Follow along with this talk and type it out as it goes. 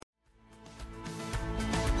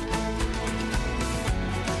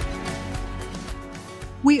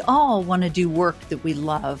We all want to do work that we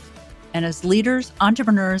love. And as leaders,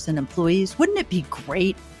 entrepreneurs, and employees, wouldn't it be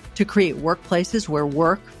great to create workplaces where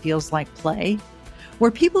work feels like play?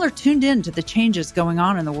 Where people are tuned in to the changes going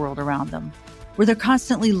on in the world around them? Where they're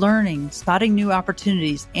constantly learning, spotting new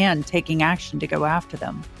opportunities, and taking action to go after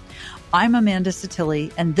them? I'm Amanda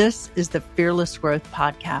Satilli, and this is the Fearless Growth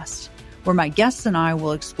Podcast, where my guests and I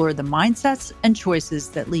will explore the mindsets and choices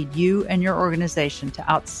that lead you and your organization to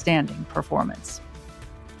outstanding performance.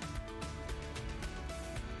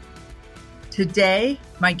 Today,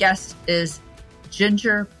 my guest is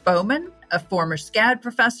Ginger Bowman, a former SCAD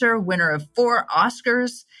professor, winner of 4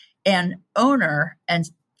 Oscars, and owner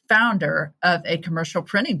and founder of a commercial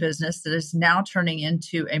printing business that is now turning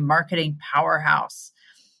into a marketing powerhouse.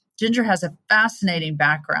 Ginger has a fascinating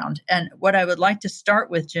background. And what I would like to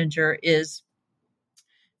start with, Ginger, is,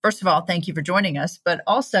 first of all, thank you for joining us, but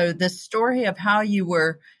also this story of how you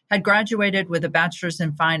had graduated with a bachelor's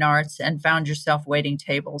in fine arts and found yourself waiting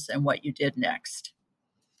tables and what you did next.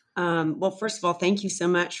 Well, first of all, thank you so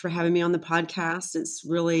much for having me on the podcast. It's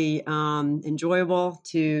really enjoyable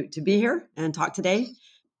to be here and talk today.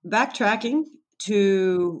 Backtracking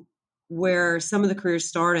to where some of the careers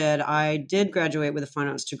started, I did graduate with a fine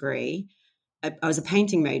arts degree. I was a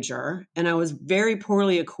painting major, and I was very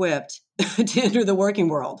poorly equipped to enter the working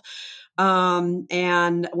world.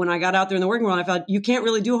 And when I got out there in the working world, I felt you can't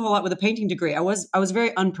really do a whole lot with a painting degree. I was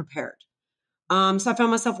very unprepared. So I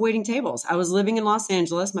found myself waiting tables. I was living in Los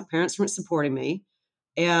Angeles. My parents weren't supporting me,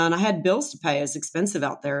 and I had bills to pay. It's expensive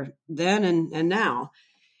out there then and now.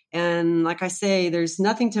 And like I say, there's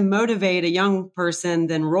nothing to motivate a young person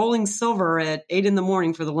than rolling silver at 8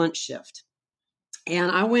 a.m. for the lunch shift.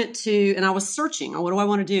 And I was searching. What do I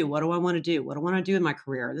want to do? What do I want to do? What do I want to do in my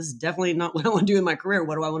career? This is definitely not what I want to do in my career.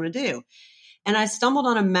 What do I want to do? And I stumbled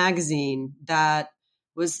on a magazine that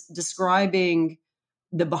was describing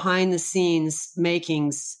the behind the scenes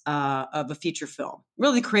makings of a feature film,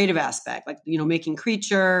 really the creative aspect, like, making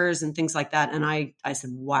creatures and things like that. And I said,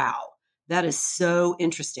 wow, that is so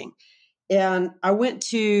interesting. And I went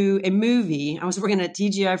to a movie. I was working at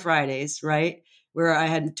TGI Fridays, right? Where I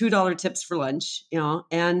had $2 tips for lunch,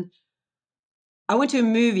 and I went to a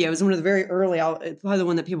movie. I was one of the very early, probably the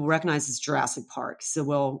one that people recognize as Jurassic Park.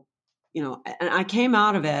 So, and I came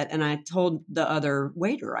out of it and I told the other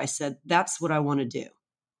waiter, I said, that's what I want to do.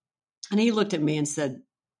 And he looked at me and said,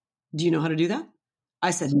 do you know how to do that?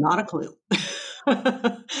 I said, not a clue.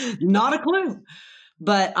 Not a clue.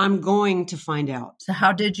 But I'm going to find out. So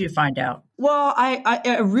how did you find out? Well,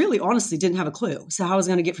 I really honestly didn't have a clue. So how I was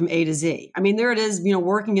going to get from A to Z. I mean, there it is,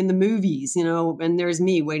 working in the movies, and there's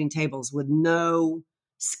me waiting tables with no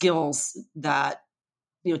skills that,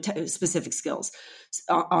 specific skills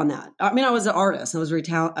on that. I mean, I was an artist. I was very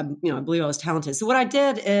talented. I believe I was talented. So what I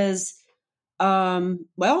did is, I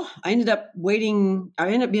ended up being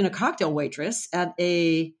a cocktail waitress at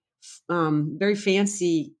a very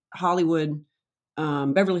fancy Hollywood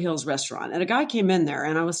Beverly Hills restaurant. And a guy came in there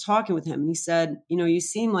and I was talking with him and he said, you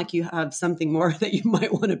seem like you have something more that you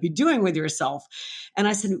might want to be doing with yourself. And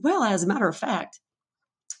I said, well, as a matter of fact,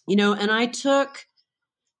 and I took,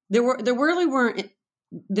 there weren't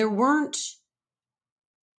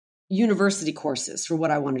university courses for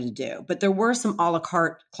what I wanted to do, but there were some a la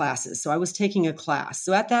carte classes. So I was taking a class.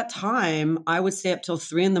 So at that time, I would stay up till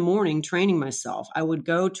 3 a.m. training myself. I would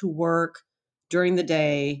go to work during the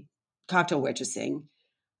day, cocktail waitressing.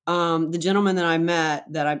 The gentleman that I met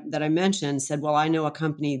that I mentioned said, well, I know a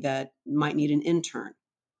company that might need an intern.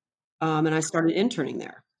 And I started interning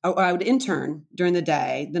there. I would intern during the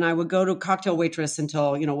day. Then I would go to cocktail waitress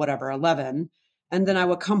until, 11. And then I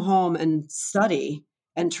would come home and study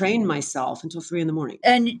and train myself until 3 a.m.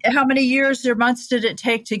 And how many years or months did it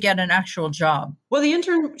take to get an actual job? Well, the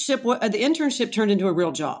internship turned into a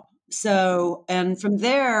real job. So, and from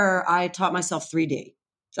there, I taught myself 3D.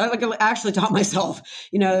 So I actually taught myself,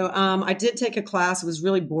 I did take a class. It was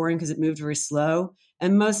really boring because it moved very slow,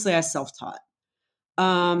 and mostly I self-taught.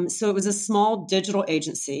 So it was a small digital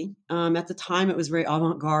agency. At the time, it was very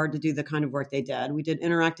avant-garde to do the kind of work they did. We did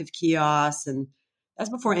interactive kiosks, and that's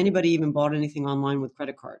before anybody even bought anything online with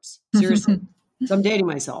credit cards. Seriously. So I'm dating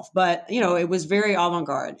myself, but it was very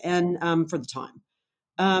avant-garde and for the time.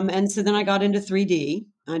 And so then I got into 3D.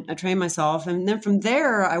 I trained myself. And then from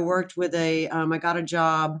there, I worked with I got a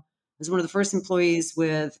job as one of the first employees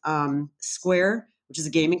with Square, which is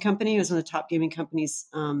a gaming company. It was one of the top gaming companies.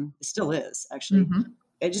 It still is, actually. Mm-hmm.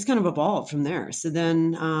 It just kind of evolved from there. So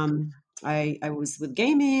then I was with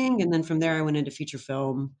gaming. And then from there, I went into feature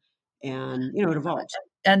film. And, it evolved.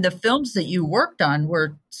 And the films that you worked on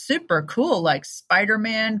were super cool, like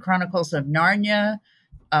Spider-Man, Chronicles of Narnia,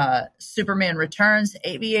 Superman Returns,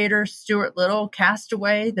 Aviator, Stuart Little,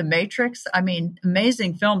 Castaway, The Matrix. I mean,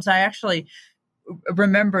 amazing films. I actually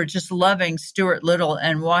remember just loving Stuart Little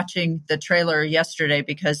and watching the trailer yesterday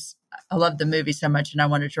because I love the movie so much, and I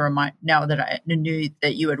wanted to remind, now that I knew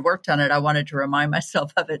that you had worked on it, I wanted to remind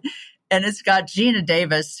myself of it. And it's got Gina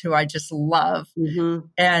Davis, who I just love. Mm-hmm.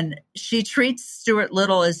 And she treats Stuart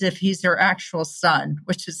Little as if he's her actual son,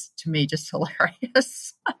 which is to me just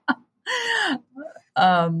hilarious.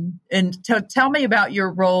 And tell me about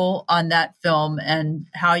your role on that film and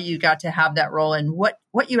how you got to have that role and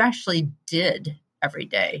what you actually did every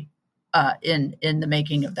day in the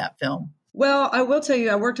making of that film. Well, I will tell you,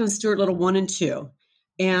 I worked on Stuart Little 1 and 2.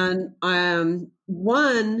 And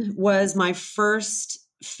 1 was my first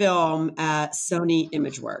film at Sony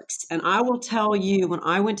ImageWorks. And I will tell you, when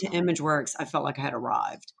I went to ImageWorks, I felt like I had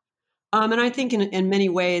arrived. And I think in many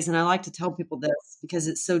ways, and I like to tell people this because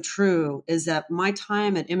it's so true, is that my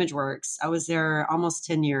time at ImageWorks, I was there almost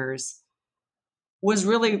 10 years, was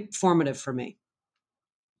really formative for me.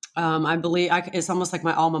 I believe it's almost like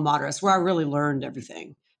my alma mater. It's where I really learned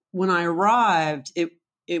everything. When I arrived, it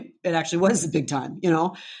actually was a big time,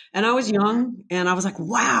 and I was young and I was like,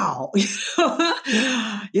 wow,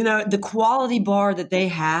 the quality bar that they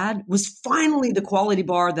had was finally the quality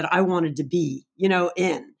bar that I wanted to be,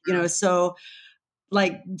 so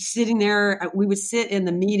like sitting there, we would sit in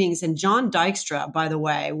the meetings, and John Dykstra, by the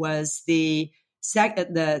way, was the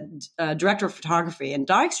director of photography. And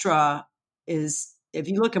Dykstra is, if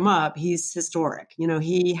you look him up, he's historic.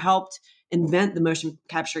 He helped invent the motion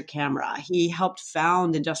capture camera. He helped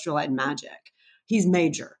found Industrial Light and Magic. He's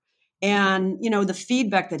major. And, the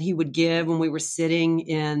feedback that he would give when we were sitting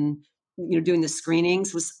in, doing the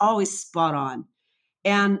screenings was always spot on.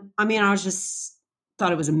 And I mean, I was just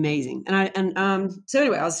thought it was amazing. So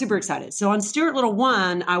anyway, I was super excited. So on Stuart Little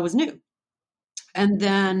 1, I was new. And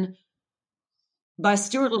then by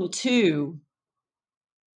Stuart Little 2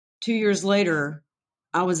 years later,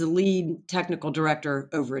 I was a lead technical director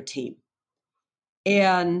over a team.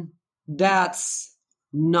 And that's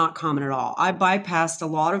not common at all. I bypassed a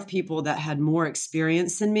lot of people that had more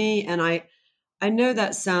experience than me. And I know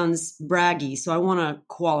that sounds braggy, so I want to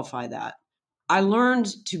qualify that. I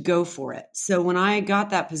learned to go for it. So when I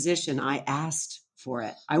got that position, I asked for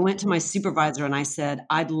it. I went to my supervisor and I said,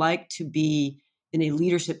 I'd like to be in a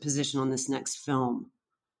leadership position on this next film.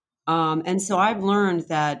 And so I've learned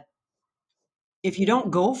that if you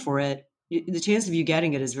don't go for it, the chance of you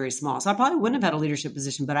getting it is very small. So I probably wouldn't have had a leadership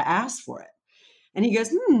position, but I asked for it. And he goes,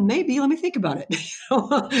 maybe, let me think about it.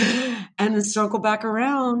 And then circle back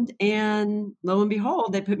around, and lo and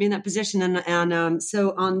behold, they put me in that position. And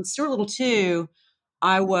so on Stuart Little 2,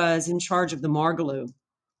 I was in charge of the Margaloo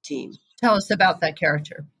team. Tell us about that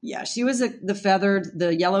character. Yeah, she was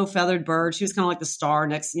the yellow feathered bird. She was kind of like the star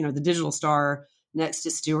next, the digital star next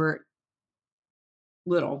to Stuart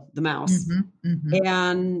Little, the mouse. Mm-hmm, mm-hmm.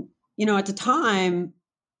 And, at the time,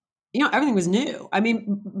 everything was new. I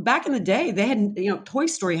mean, back in the day, they hadn't, Toy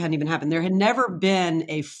Story hadn't even happened. There had never been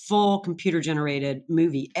a full computer generated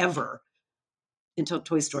movie ever until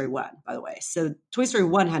Toy Story 1, by the way. So Toy Story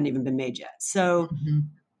 1 hadn't even been made yet. So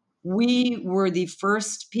we were the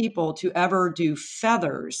first people to ever do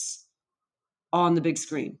feathers on the big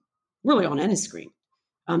screen, really on any screen,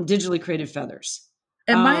 digitally created feathers.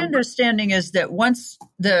 And my understanding is that once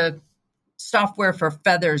the software for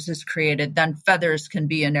feathers is created, then feathers can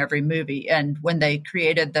be in every movie. And when they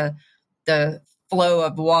created the flow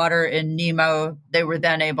of water in Nemo, they were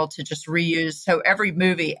then able to just reuse. So every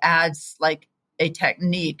movie adds like a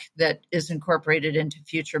technique that is incorporated into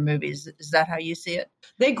future movies. Is that how you see it?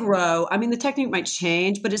 They grow. I mean, the technique might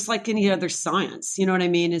change, but it's like any other science. You know what I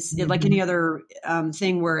mean? It's like any other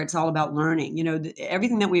thing where it's all about learning.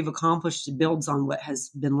 Everything that we've accomplished builds on what has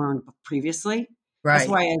been learned previously. Right.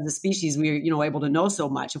 That's why, as a species, we're able to know so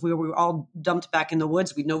much. If we were all dumped back in the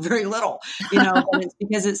woods, we'd know very little. And it's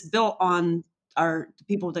because it's built on the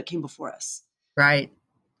people that came before us. Right.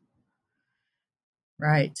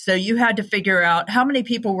 Right. So you had to figure out how many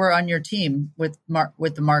people were on your team with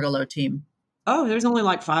the Margaloo team. Oh, there's only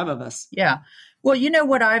like 5 of us. Yeah. Well,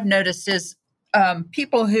 what I've noticed is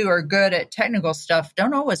people who are good at technical stuff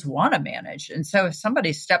don't always want to manage. And so if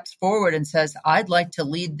somebody steps forward and says, I'd like to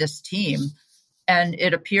lead this team, and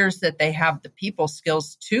it appears that they have the people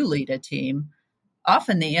skills to lead a team,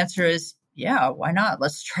 often the answer is, yeah, why not?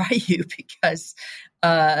 Let's try you, because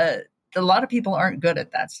a lot of people aren't good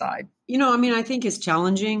at that side. I think it's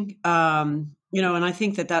challenging, and I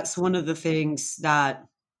think that that's one of the things that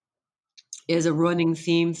is a running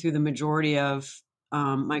theme through the majority of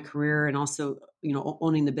my career, and also,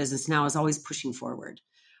 owning the business now, is always pushing forward.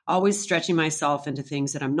 always stretching myself into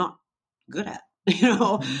things that I'm not good at,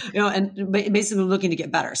 Mhm. and basically looking to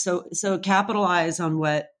get better. So capitalize on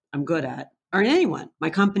what I'm good at, or anyone, my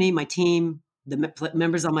company, my team, the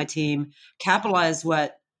members on my team, capitalize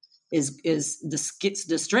what is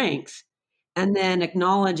the strength, and then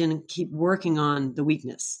acknowledge and keep working on the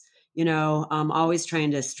weakness. Always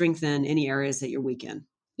trying to strengthen any areas that you're weak in.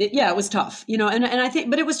 It was tough, and I think,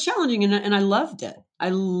 but it was challenging, and I loved it. I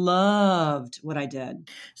loved what I did.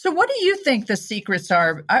 So, what do you think the secrets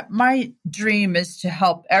are? My dream is to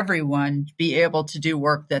help everyone be able to do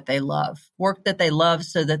work that they love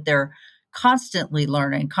so that they're constantly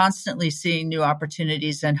learning, constantly seeing new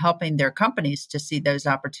opportunities and helping their companies to see those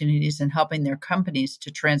opportunities and helping their companies to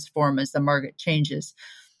transform as the market changes.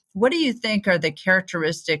 What do you think are the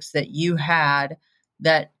characteristics that you had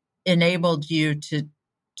that enabled you to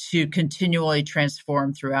continually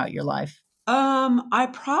transform throughout your life? I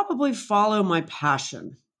probably follow my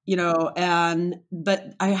passion,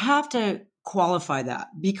 but I have to qualify that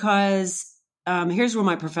because here's where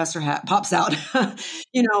my professor hat pops out,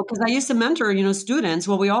 because I used to mentor, students.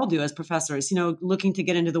 Well, we all do as professors, looking to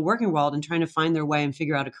get into the working world and trying to find their way and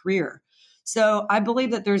figure out a career. So I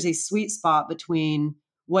believe that there's a sweet spot between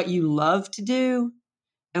what you love to do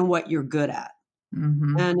and what you're good at.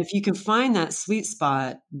 Mm-hmm. And if you can find that sweet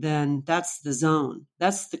spot, then that's the zone.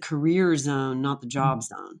 That's the career zone, not the job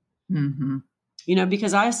zone. Mm-hmm.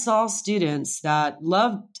 Because I saw students that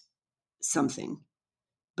loved something,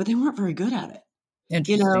 but they weren't very good at it,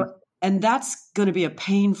 Interesting. and that's going to be a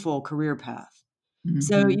painful career path.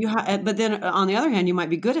 So Mm-hmm. but then on the other hand, you might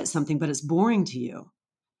be good at something, but it's boring to you.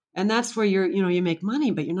 And that's where you make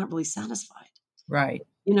money, but you're not really satisfied, Right.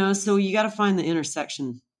 so you got to find the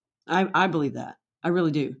intersection. I believe that. I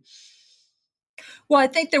really do. Well, I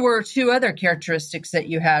think there were two other characteristics that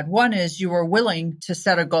you had. One is you were willing to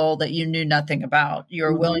set a goal that you knew nothing about. You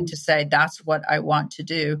were willing Mhm. to say, that's what I want to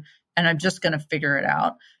do, and I'm just going to figure it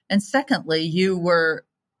out. And secondly, you were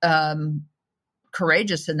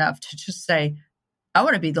courageous enough to just say, I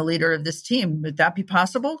want to be the leader of this team. Would that be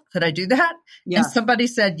possible? Could I do that? And Yeah. somebody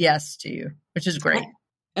said yes to you, which is great.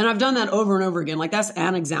 And I've done that over and over again. Like, that's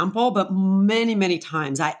an example, but many, many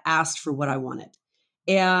times I asked for what I wanted.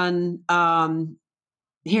 And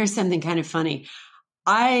here's something kind of funny.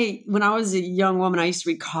 When I was a young woman, I used to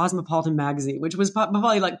read Cosmopolitan magazine, which was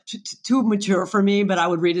probably like too mature for me, but I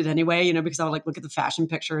would read it anyway, because I would like look at the fashion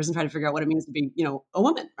pictures and try to figure out what it means to be, a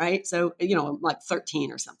woman, right? So, like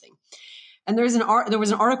 13 or something. And there was an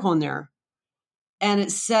article in there, and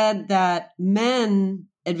it said that men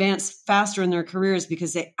advance faster in their careers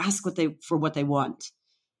because they ask for what they want.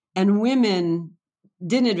 And women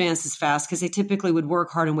didn't advance as fast because they typically would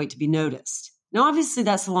work hard and wait to be noticed. Now, obviously,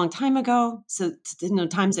 that's a long time ago, so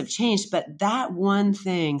times have changed, but that one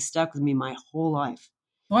thing stuck with me my whole life.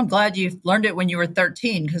 Well, I'm glad you learned it when you were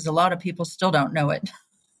 13 because a lot of people still don't know it.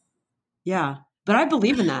 Yeah, but I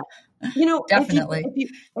believe in that. If you Definitely.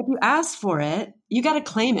 if you ask for it, you got to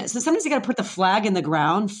claim it. So sometimes you got to put the flag in the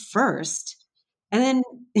ground first, and then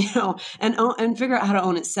and figure out how to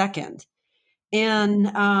own it second. And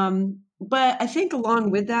but I think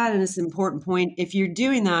along with that, and it's an important point, if you're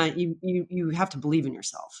doing that, you have to believe in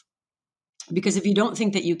yourself, because if you don't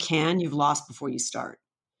think that you can, you've lost before you start.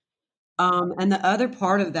 And the other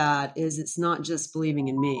part of that is it's not just believing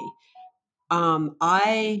in me.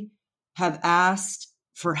 I have asked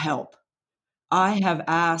for help. I have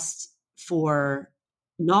asked for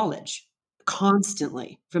knowledge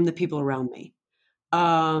constantly from the people around me,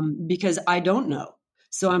 because I don't know.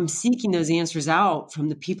 So I'm seeking those answers out from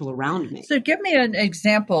the people around me. So, give me an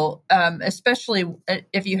example, especially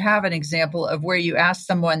if you have an example of where you asked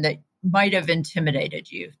someone that might have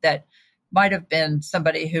intimidated you, that might have been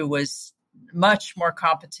somebody who was much more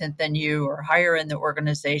competent than you or higher in the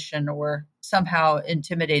organization or somehow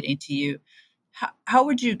intimidating to you. How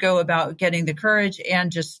would you go about getting the courage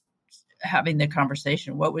and just having the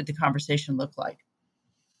conversation? What would the conversation look like?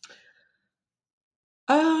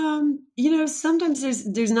 Sometimes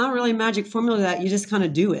there's not really a magic formula that you just kind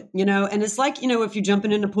of do it, and it's like, if you're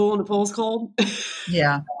jumping in the pool and the pool's cold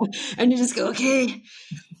Yeah. and you just go, okay,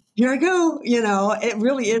 here I go. It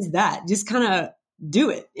really is that. Just kind of do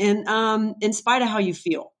it. And in spite of how you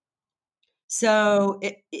feel. So,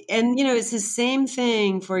 it's the same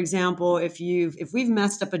thing. For example, if we've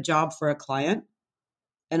messed up a job for a client,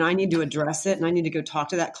 and I need to address it and I need to go talk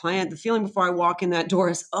to that client, the feeling before I walk in that door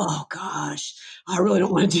is, oh gosh, I really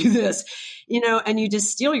don't want to do this, and you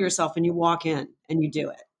just steel yourself and you walk in and you do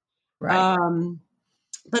it. Right.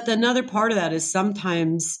 But another part of that is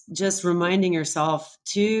sometimes just reminding yourself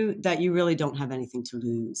too that you really don't have anything to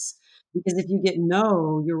lose, because if you get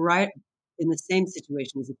no, you're right. in the same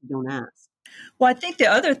situation as if you don't ask. Well, I think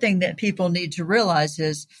the other thing that people need to realize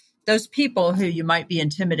is those people who you might be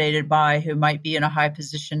intimidated by, who might be in a high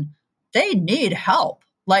position, they need help.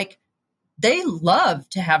 Like they love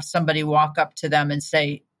to have somebody walk up to them and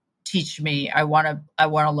say, teach me. I want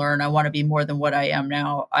to learn. I want to be more than what I am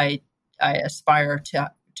now. I aspire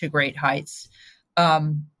to great heights.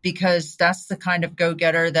 Because that's the kind of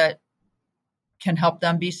go-getter that can help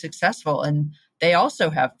them be successful. And they also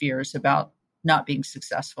have fears about not being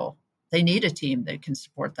successful. They need a team that can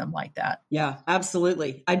support them like that. Yeah,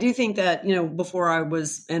 absolutely. I do think that, before I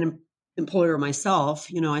was an employer myself,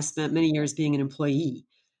 I spent many years being an employee.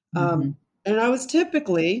 Mm-hmm. And I was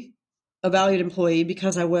typically a valued employee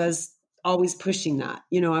because I was always pushing that.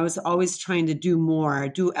 I was always trying to do more,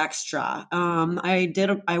 do extra.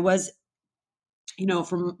 I was,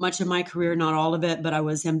 for much of my career, not all of it, but I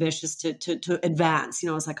was ambitious to advance.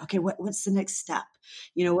 I was like, okay, what's the next step?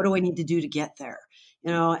 What do I need to do to get there?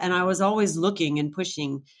 And I was always looking and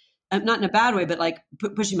pushing, not in a bad way, but like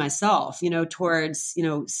pushing myself, towards,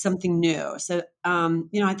 something new. So,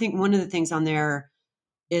 I think one of the things on there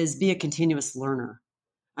is be a continuous learner.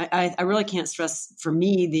 I really can't stress, for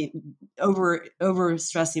me, the over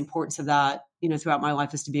stress the importance of that, throughout my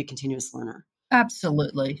life, is to be a continuous learner.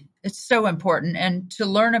 Absolutely. It's so important. And to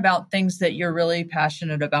learn about things that you're really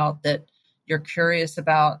passionate about, that you're curious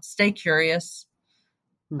about, stay curious.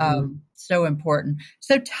 Mm-hmm. So important.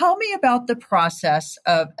 So tell me about the process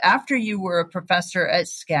of, after you were a professor at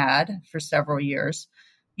SCAD for several years,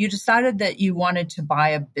 you decided that you wanted to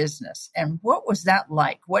buy a business. And what was that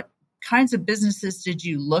like? What kinds of businesses did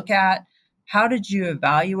you look at? How did you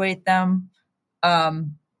evaluate them?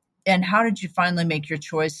 And how did you finally make your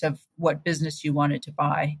choice of what business you wanted to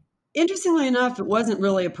buy? Interestingly enough, it wasn't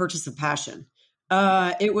really a purchase of passion.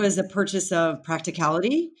 It was a purchase of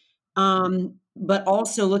practicality, but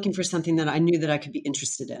also looking for something that I knew that I could be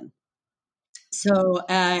interested in. So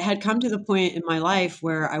I had come to the point in my life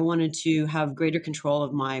where I wanted to have greater control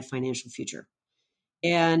of my financial future.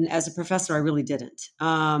 And as a professor, I really didn't.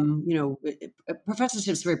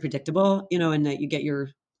 Professorship is very predictable, in that you get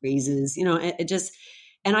your raises, it just,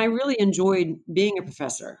 and I really enjoyed being a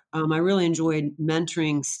professor. I really enjoyed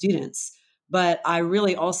mentoring students, but I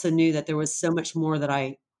really also knew that there was so much more that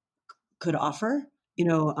I could offer,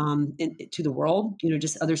 to the world,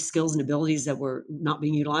 just other skills and abilities that were not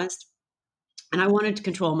being utilized. And I wanted to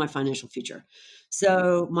control my financial future.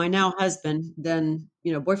 So my now husband, then,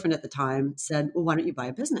 boyfriend at the time, said, well, why don't you buy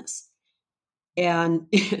a business? And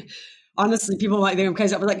honestly, people might think I'm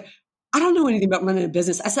crazy. I was like, I don't know anything about running a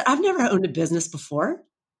business. I said, I've never owned a business before.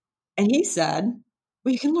 And he said,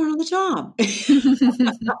 well, you can learn on the job.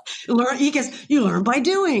 He goes, you learn by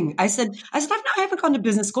doing. I haven't gone to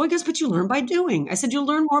business school. He goes, but you learn by doing. I said, you'll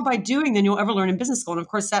learn more by doing than you'll ever learn in business school. And of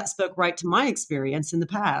course, that spoke right to my experience in the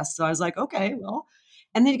past. So I was like, okay, well.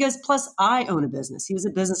 And then he goes, plus I own a business. He was a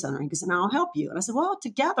business owner. He goes, and I'll help you. And I said, well,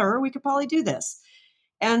 together we could probably do this.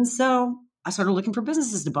 And so I started looking for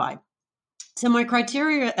businesses to buy. So my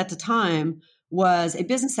criteria at the time was a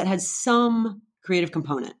business that had some creative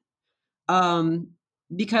component.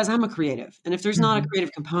 Because I'm a creative. And if there's not a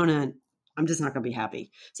creative component, I'm just not going to be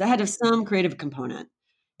happy. So I had to have some creative component.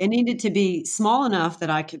 It needed to be small enough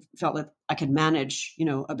that felt like I could manage,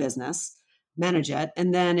 a business, manage it.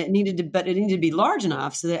 And then it needed to be large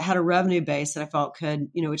enough so that it had a revenue base that I felt could,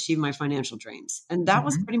 achieve my financial dreams. And that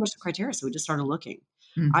was pretty much the criteria. So we just started looking.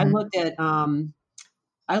 I looked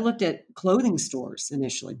at clothing stores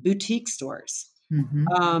initially, boutique stores.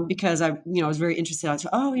 Because I was very interested. I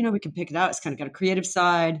thought, we can pick it out. It's kind of got a creative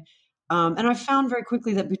side. And I found very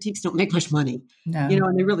quickly that boutiques don't make much money, No.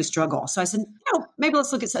 And they really struggle. So I said, maybe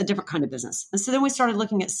let's look at a different kind of business. And so then we started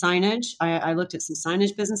looking at signage. I looked at some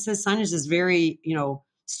signage businesses. Signage is very,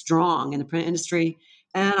 strong in the print industry.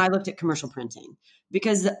 And I looked at commercial printing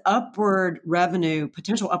because the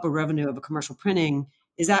potential upward revenue of a commercial printing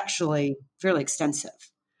is actually fairly extensive.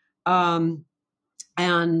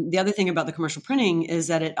 And the other thing about the commercial printing is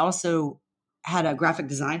that it also had a graphic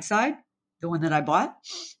design side, the one that I bought.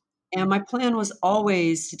 And my plan was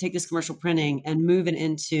always to take this commercial printing and move it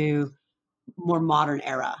into more modern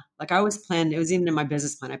era. Like I always planned, it was even in my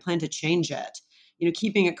business plan, I planned to change it,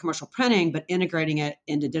 keeping it commercial printing, but integrating it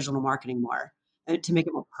into digital marketing more to make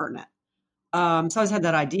it more pertinent. So I always had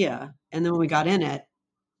that idea. And then when we got in it,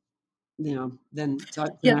 then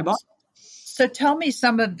I bought it. So tell me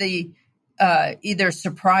some of the either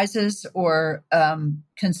surprises or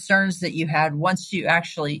concerns that you had once you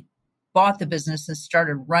actually bought the business and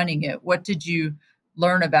started running it. What did you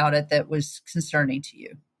learn about it that was concerning to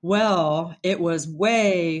you? Well, it was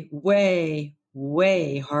way, way,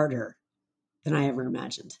 way harder than I ever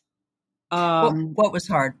imagined. What was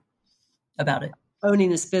hard about it?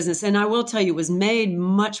 Owning this business. And I will tell you, it was made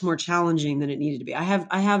much more challenging than it needed to be. I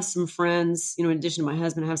have some friends, in addition to my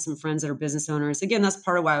husband, I have some friends that are business owners. Again, that's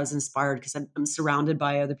part of why I was inspired, because I'm surrounded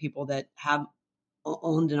by other people that have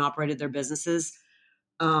owned and operated their businesses.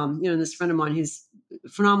 And this friend of mine, who's a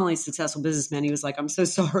phenomenally successful businessman, he was like, I'm so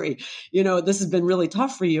sorry, this has been really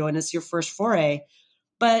tough for you and it's your first foray.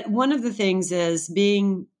 But one of the things is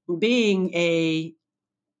being a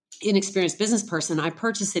inexperienced business person, I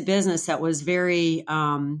purchased a business that was very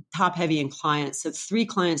top heavy in clients. So 3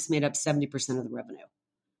 clients made up 70% of the revenue.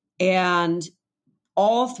 And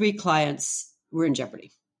all 3 clients were in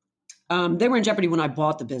jeopardy. They were in jeopardy when I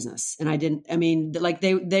bought the business, and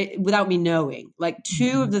they without me knowing, like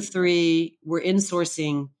 2 of the 3 were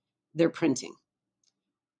insourcing their printing,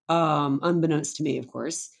 unbeknownst to me, of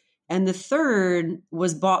course. And the 3rd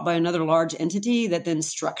was bought by another large entity that then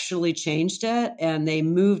structurally changed it. And they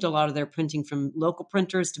moved a lot of their printing from local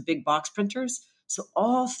printers to big box printers. So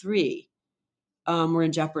all 3 were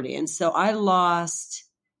in jeopardy. And so I lost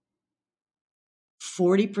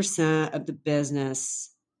 40% of the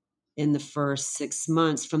business in the first 6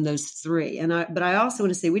 months from those 3. But I also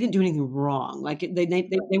want to say we didn't do anything wrong. Like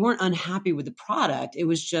they weren't unhappy with the product. It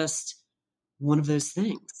was just one of those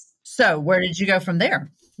things. So where did you go from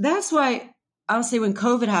there? That's why I'll say when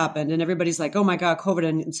COVID happened and everybody's like, oh my God, COVID,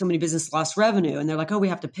 and so many businesses lost revenue. And they're like, oh, we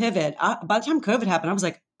have to pivot. By the time COVID happened, I was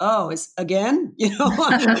like, oh, it's again, they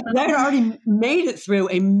had already made it through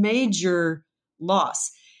a major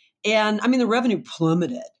loss. And I mean, the revenue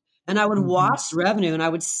plummeted. And I would watch the revenue and I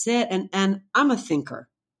would sit and I'm a thinker.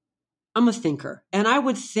 And I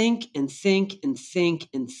would think and think and think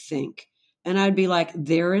and think. And I'd be like,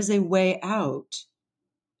 there is a way out.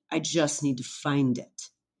 I just need to find it.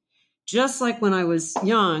 Just like when I was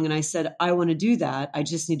young and I said, I want to do that. I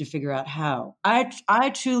just need to figure out how. I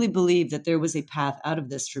truly believe that there was a path out of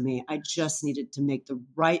this for me. I just needed to make the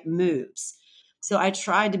right moves. So I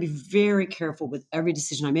tried to be very careful with every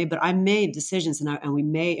decision I made, but I made decisions and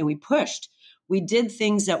we pushed. We did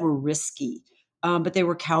things that were risky, but they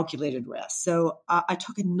were calculated risks. So I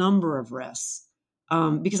took a number of risks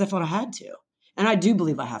because I thought I had to. And I do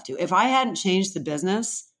believe I have to. If I hadn't changed the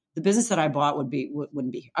business that I bought wouldn't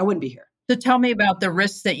be, I wouldn't be here. So tell me about the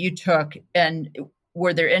risks that you took, and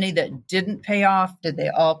were there any that didn't pay off? Did they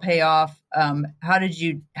all pay off? How did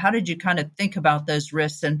you kind of think about those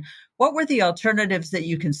risks, and what were the alternatives that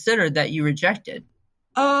you considered that you rejected?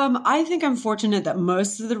 I think I'm fortunate that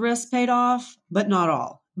most of the risks paid off, but not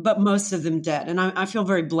all. But most of them did. And I feel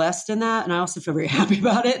very blessed in that. And I also feel very happy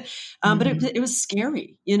about it. But it was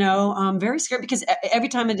scary, very scary, because every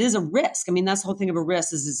time it is a risk. I mean, that's the whole thing of a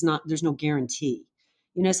risk is there's no guarantee,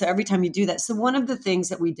 so every time you do that. So one of the things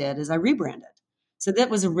that we did is I rebranded. So that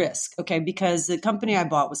was a risk. Okay. Because the company I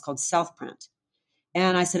bought was called Southprint.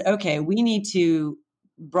 And I said, okay, we need to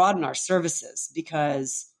broaden our services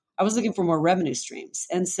because I was looking for more revenue streams.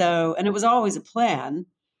 And it was always a plan.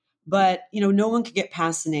 But, no one could get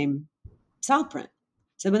past the name Southprint.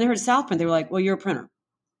 So when they heard Southprint, they were like, well, you're a printer.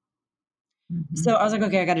 So I was like,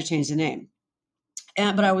 okay, I got to change the name.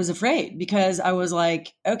 But I was afraid because I was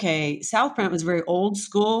like, okay, Southprint was very old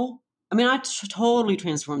school. I mean, I totally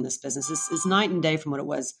transformed this business. It's night and day from what it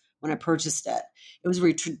was when I purchased it. It was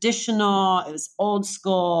very traditional. It was old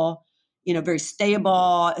school, very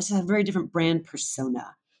stable. It's just a very different brand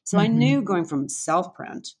persona. So I knew going from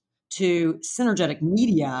Southprint to Synergetic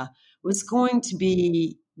Media was going to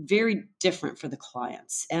be very different for the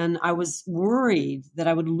clients. And I was worried that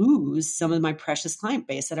I would lose some of my precious client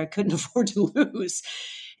base that I couldn't afford to lose.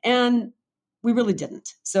 And we really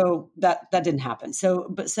didn't. So that didn't happen.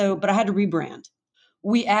 But I had to rebrand.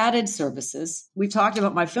 We added services. We talked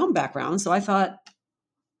about my film background. So I thought,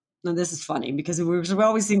 no, this is funny because we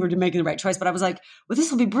always think we're making the right choice. But I was like, well,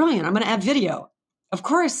 this will be brilliant. I'm going to add video. Of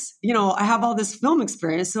course, I have all this film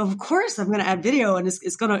experience. So of course I'm going to add video and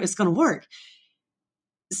it's going to work.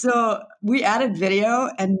 So we added video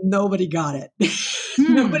and nobody got it.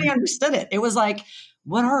 Nobody understood it. It was like,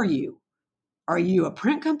 what are you? Are you a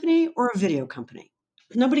print company or a video company?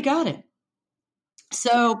 Nobody got it.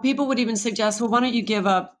 So people would even suggest, well, why don't you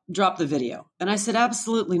drop the video? And I said,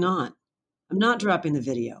 absolutely not. I'm not dropping the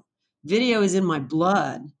video. Video is in my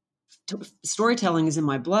blood. Storytelling is in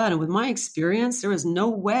my blood. And with my experience, there is no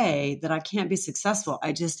way that I can't be successful.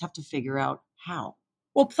 I just have to figure out how.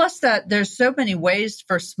 Well, plus that there's so many ways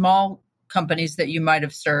for small companies that you might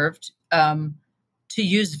have served to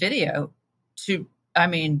use video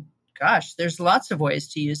there's lots of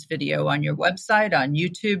ways to use video on your website, on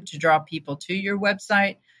YouTube, to draw people to your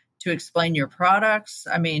website, to explain your products.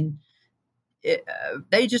 I mean,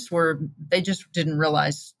 they just didn't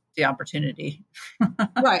realize the opportunity.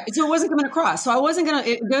 Right. So it wasn't coming across. So I wasn't going to,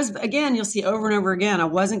 it goes again, you'll see over and over again. I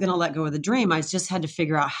wasn't going to let go of the dream. I just had to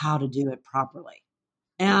figure out how to do it properly.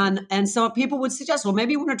 And so people would suggest, well,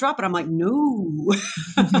 maybe you want to drop it. I'm like, no,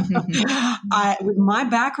 with my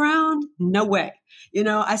background, no way.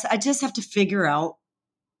 I just have to figure out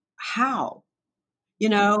how,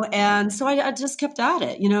 and so I just kept at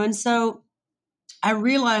it, and so I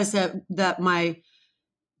realized that my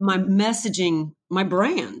messaging, my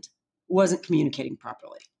brand wasn't communicating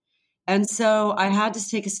properly. And so I had to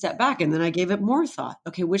take a step back, and then I gave it more thought.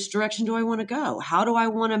 Okay, which direction do I want to go? How do I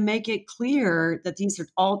want to make it clear that these are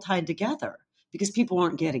all tied together? Because people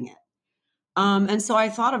aren't getting it. And so I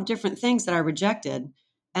thought of different things that I rejected,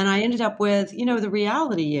 and I ended up with, the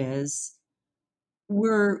reality is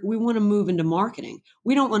we want to move into marketing.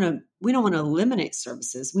 We don't want to eliminate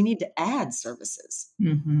services. We need to add services.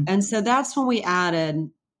 Mm-hmm. And so that's when we added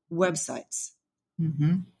websites.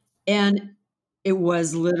 Mm-hmm. And it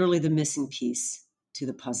was literally the missing piece to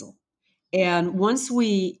the puzzle. And once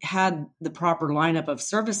we had the proper lineup of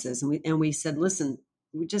services and we said, listen,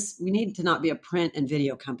 we need to not be a print and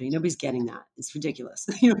video company. Nobody's getting that. It's ridiculous.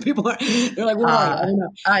 People they're like, what are you? I don't know.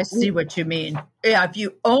 I see what you mean. Yeah. If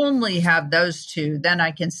you only have those two, then I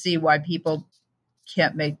can see why people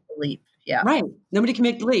can't make the leap. Yeah. Right. Nobody can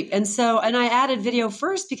make the leap. And I added video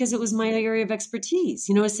first because it was my area of expertise,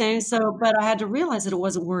 but I had to realize that it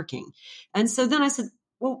wasn't working. And so then I said,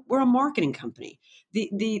 well, we're a marketing company.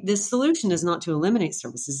 The solution is not to eliminate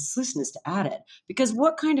services. The solution is to add it, because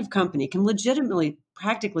what kind of company can legitimately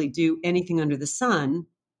practically do anything under the sun?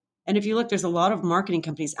 And if you look, there's a lot of marketing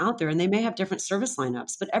companies out there and they may have different service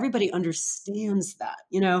lineups, but everybody understands that,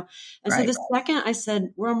 And Right. So the second I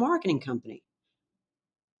said, we're a marketing company,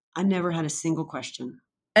 I never had a single question.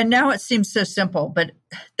 And now it seems so simple, but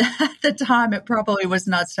at the time it probably was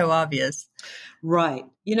not so obvious. Right.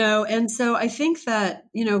 And so I think that,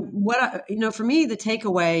 for me, the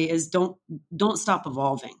takeaway is don't stop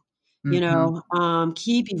evolving, Mm-hmm.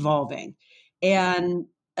 Keep evolving and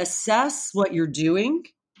assess what you're doing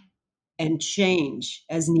and change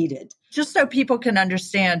as needed. Just so people can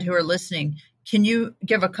understand who are listening, can you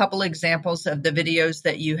give a couple examples of the videos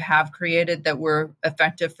that you have created that were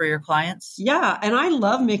effective for your clients? Yeah. And I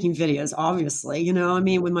love making videos, obviously,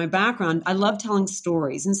 with my background, I love telling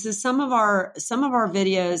stories. And so some of our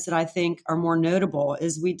videos that I think are more notable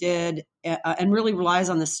is we did, and really relies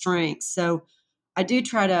on the strengths. So I do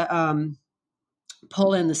try to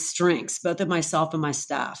pull in the strengths, both of myself and my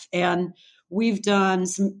staff. And we've done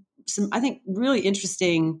some, I think, really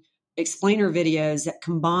interesting explainer videos that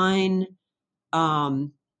combine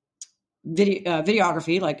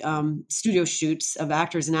videography, like studio shoots of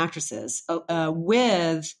actors and actresses,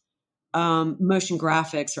 with motion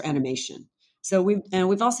graphics or animation. So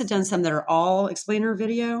we've also done some that are all explainer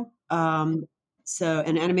video, and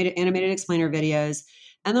animated explainer videos,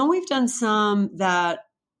 and then we've done some that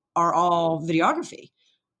are all videography.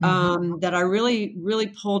 That I really, really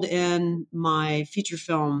pulled in my feature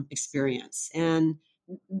film experience. And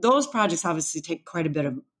those projects obviously take quite a bit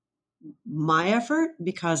of my effort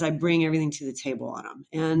because I bring everything to the table on them.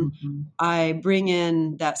 And I bring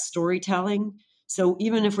in that storytelling. So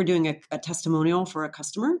even if we're doing a testimonial for a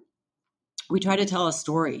customer, we try to tell a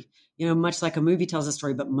story, much like a movie tells a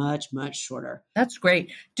story, but much, much shorter. That's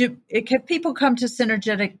great. Can people come to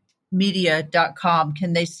synergeticmedia.com?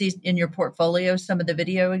 Can they see in your portfolio some of the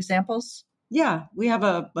video examples? Yeah, we have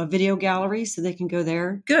a video gallery, so they can go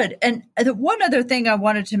there. Good. And the one other thing I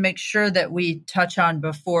wanted to make sure that we touch on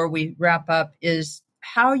before we wrap up is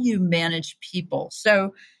how you manage people.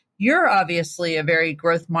 So you're obviously a very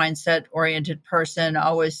growth mindset oriented person,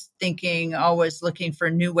 always thinking, always looking for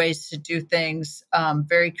new ways to do things,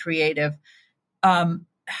 very creative.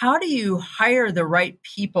 How do you hire the right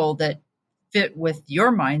people that fit with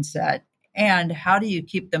your mindset? And how do you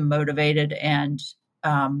keep them motivated and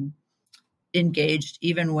engaged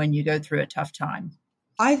even when you go through a tough time?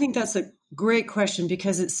 I think that's a great question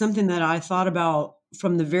because it's something that I thought about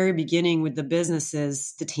from the very beginning with the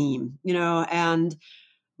businesses, the team, and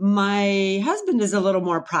my husband is a little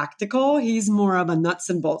more practical. He's more of a nuts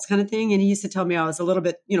and bolts kind of thing. And he used to tell me I was a little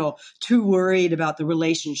bit, too worried about the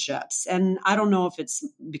relationships. And I don't know if it's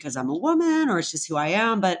because I'm a woman or it's just who I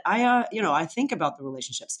am, but I think about the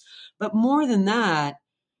relationships. But more than that,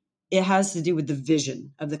 it has to do with the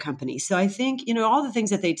vision of the company. So I think, all the things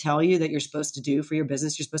that they tell you that you're supposed to do for your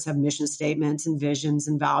business, you're supposed to have mission statements and visions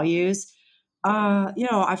and values.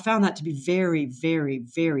 I found that to be very, very,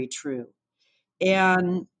 very true.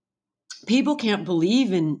 And people can't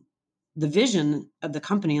believe in the vision of the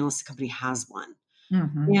company unless the company has one.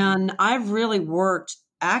 And I've really worked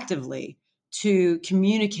actively to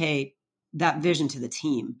communicate that vision to the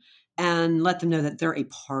team and let them know that they're a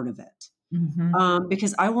part of it. Mm-hmm.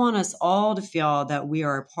 Because I want us all to feel that we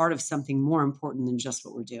are a part of something more important than just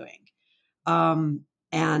what we're doing.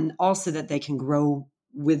 And also that they can grow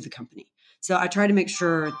with the company. So I try to make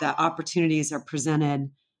sure that opportunities are presented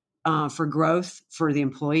for growth for the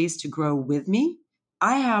employees to grow with me.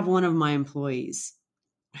 I have one of my employees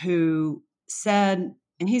who said,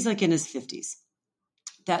 and he's like in his 50s,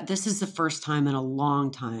 that this is the first time in a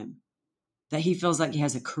long time that he feels like he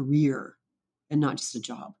has a career and not just a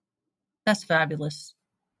job. That's fabulous.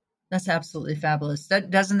 That's absolutely fabulous.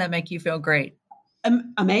 Doesn't that make you feel great?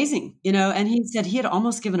 Amazing, and he said he had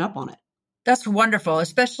almost given up on it. That's wonderful,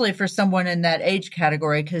 especially for someone in that age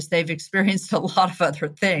category, because they've experienced a lot of other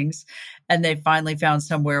things and they finally found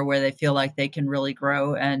somewhere where they feel like they can really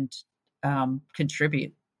grow and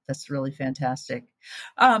contribute. That's really fantastic.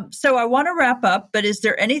 So I want to wrap up, but is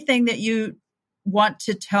there anything that you want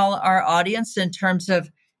to tell our audience in terms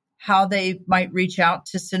of how they might reach out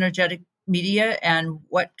to Synergetic Media and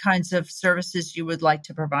what kinds of services you would like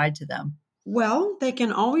to provide to them? Well, they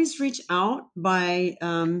can always reach out by,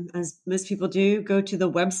 as most people do, go to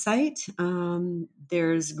the website.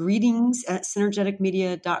 There's greetings at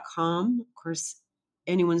synergeticmedia.com. Of course,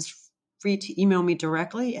 anyone's free to email me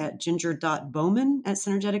directly at ginger.bowman at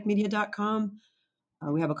synergeticmedia.com.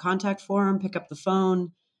 We have a contact form, pick up the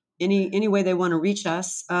phone, any way they want to reach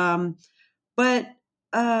us. So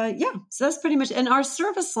that's pretty much, and our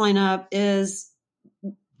service lineup is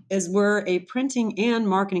we're a printing and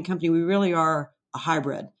marketing company. We really are a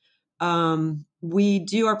hybrid. We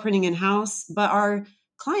do our printing in-house, but our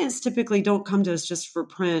clients typically don't come to us just for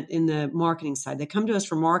print in the marketing side. They come to us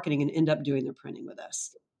for marketing and end up doing their printing with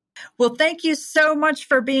us. Well, thank you so much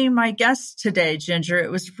for being my guest today, Ginger.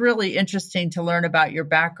 It was really interesting to learn about your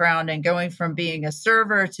background and going from being a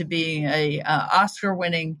server to being a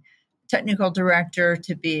Oscar-winning technical director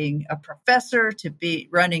to being a professor to be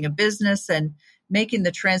running a business and making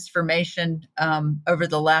the transformation over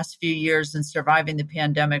the last few years and surviving the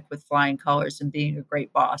pandemic with flying colors and being a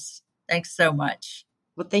great boss. Thanks so much.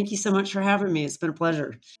 Well, thank you so much for having me. It's been a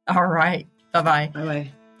pleasure. All right. Bye-bye.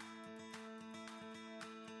 Bye-bye.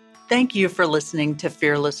 Thank you for listening to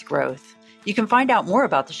Fearless Growth. You can find out more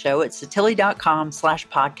about the show at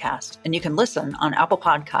satilli.com/podcast, and you can listen on Apple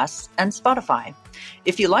Podcasts and Spotify.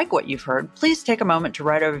 If you like what you've heard, please take a moment to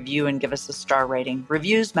write a review and give us a star rating.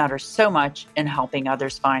 Reviews matter so much in helping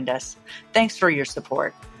others find us. Thanks for your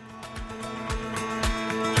support.